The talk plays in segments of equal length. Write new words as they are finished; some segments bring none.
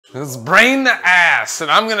It's brain the ass,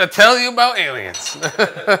 and I'm gonna tell you about aliens.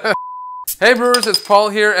 Hey brewers, it's Paul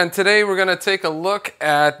here, and today we're gonna take a look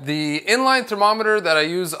at the inline thermometer that I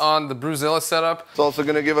use on the Brewzilla setup. It's also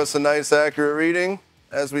gonna give us a nice accurate reading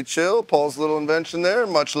as we chill. Paul's little invention there,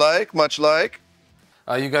 much like.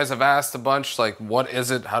 You guys have asked a bunch, like, what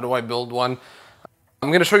is it? How do I build one?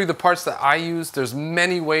 I'm gonna show you the parts that I use. There's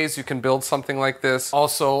many ways you can build something like this.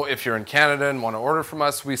 Also, if you're in Canada and wanna order from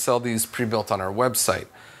us, we sell these pre-built on our website.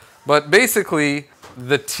 But basically,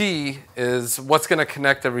 the T is what's gonna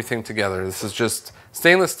connect everything together. This is just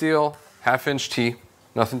stainless steel, 1/2-inch T,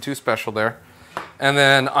 nothing too special there. And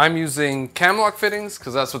then I'm using cam lock fittings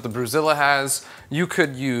because that's what the Brewzilla has. You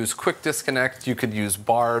could use quick disconnect, you could use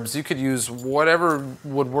barbs, you could use whatever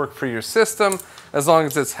would work for your system as long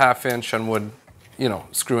as it's 1/2-inch and would, you know,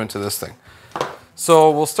 screw into this thing.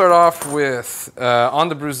 So we'll start off with, on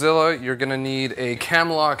the Brewzilla, you're gonna need a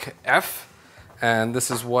cam lock F. And this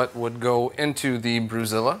is what would go into the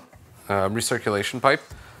Brewzilla recirculation pipe.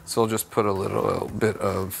 So I'll just put a little bit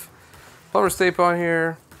of plumber's tape on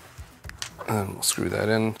here. And we'll screw that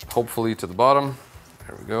in, hopefully to the bottom.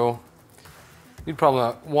 There we go. You'd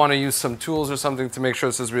probably want to use some tools or something to make sure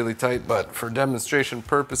this is really tight, but for demonstration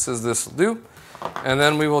purposes, this will do. And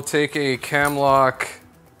then we will take a cam lock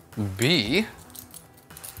B,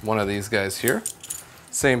 one of these guys here.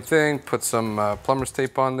 Same thing, put some plumber's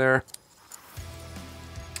tape on there.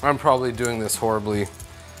 I'm probably doing this horribly.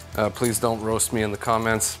 Please don't roast me in the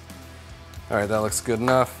comments. All right, that looks good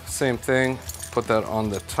enough. Same thing, put that on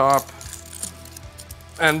the top.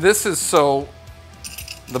 And this is so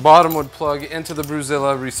the bottom would plug into the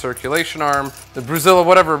Brewzilla recirculation arm. The Brewzilla,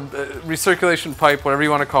 whatever, recirculation pipe, whatever you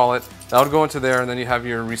want to call it, that would go into there, and then you have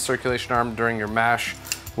your recirculation arm during your mash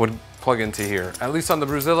would plug into here. At least on the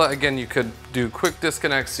Brewzilla, again, you could do quick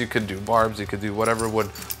disconnects, you could do barbs, you could do whatever would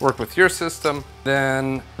work with your system.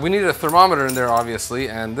 Then we need a thermometer in there, obviously,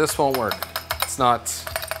 and this won't work. It's not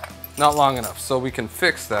long enough, so we can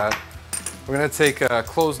fix that. We're gonna take a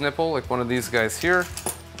closed nipple, like one of these guys here,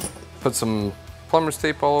 put some plumber's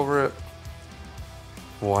tape all over it.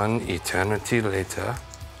 One eternity later,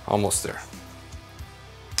 almost there.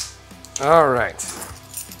 All right.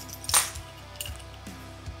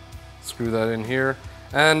 Screw that in here.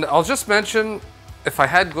 And I'll just mention, if I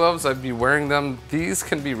had gloves, I'd be wearing them. These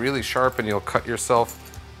can be really sharp and you'll cut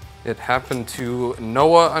yourself. It happened to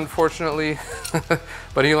Noah, unfortunately,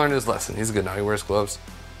 but he learned his lesson. He's good now, he wears gloves.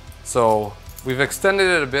 So we've extended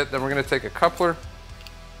it a bit, then we're gonna take a coupler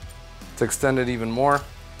to extend it even more.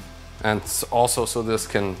 And also so this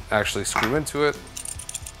can actually screw into it.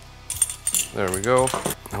 There we go.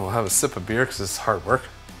 And we'll have a sip of beer because it's hard work.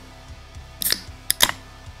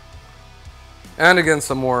 And again,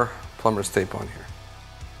 some more plumber's tape on here.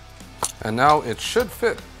 And now it should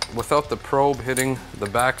fit without the probe hitting the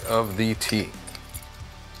back of the T.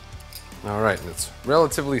 All right, it's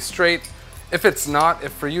relatively straight. If it's not,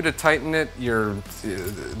 if for you to tighten it,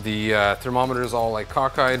 the thermometer is all like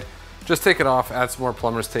cockeyed, just take it off, add some more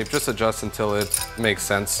plumber's tape, just adjust until it makes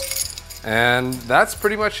sense. And that's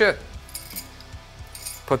pretty much it.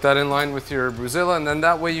 Put that in line with your Brewzilla, and then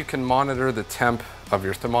that way you can monitor the temp of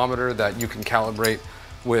your thermometer that you can calibrate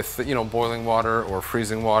with, you know, boiling water or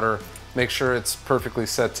freezing water. Make sure it's perfectly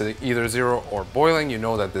set to either 0 or boiling. You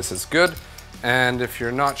know that this is good. And if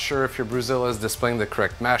you're not sure if your Brewzilla is displaying the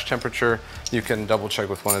correct mash temperature, you can double check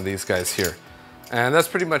with one of these guys here. And that's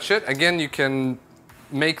pretty much it. Again, you can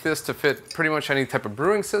make this to fit pretty much any type of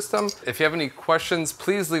brewing system. If you have any questions,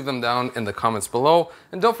 please leave them down in the comments below.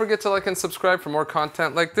 And don't forget to like and subscribe for more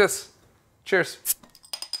content like this. Cheers.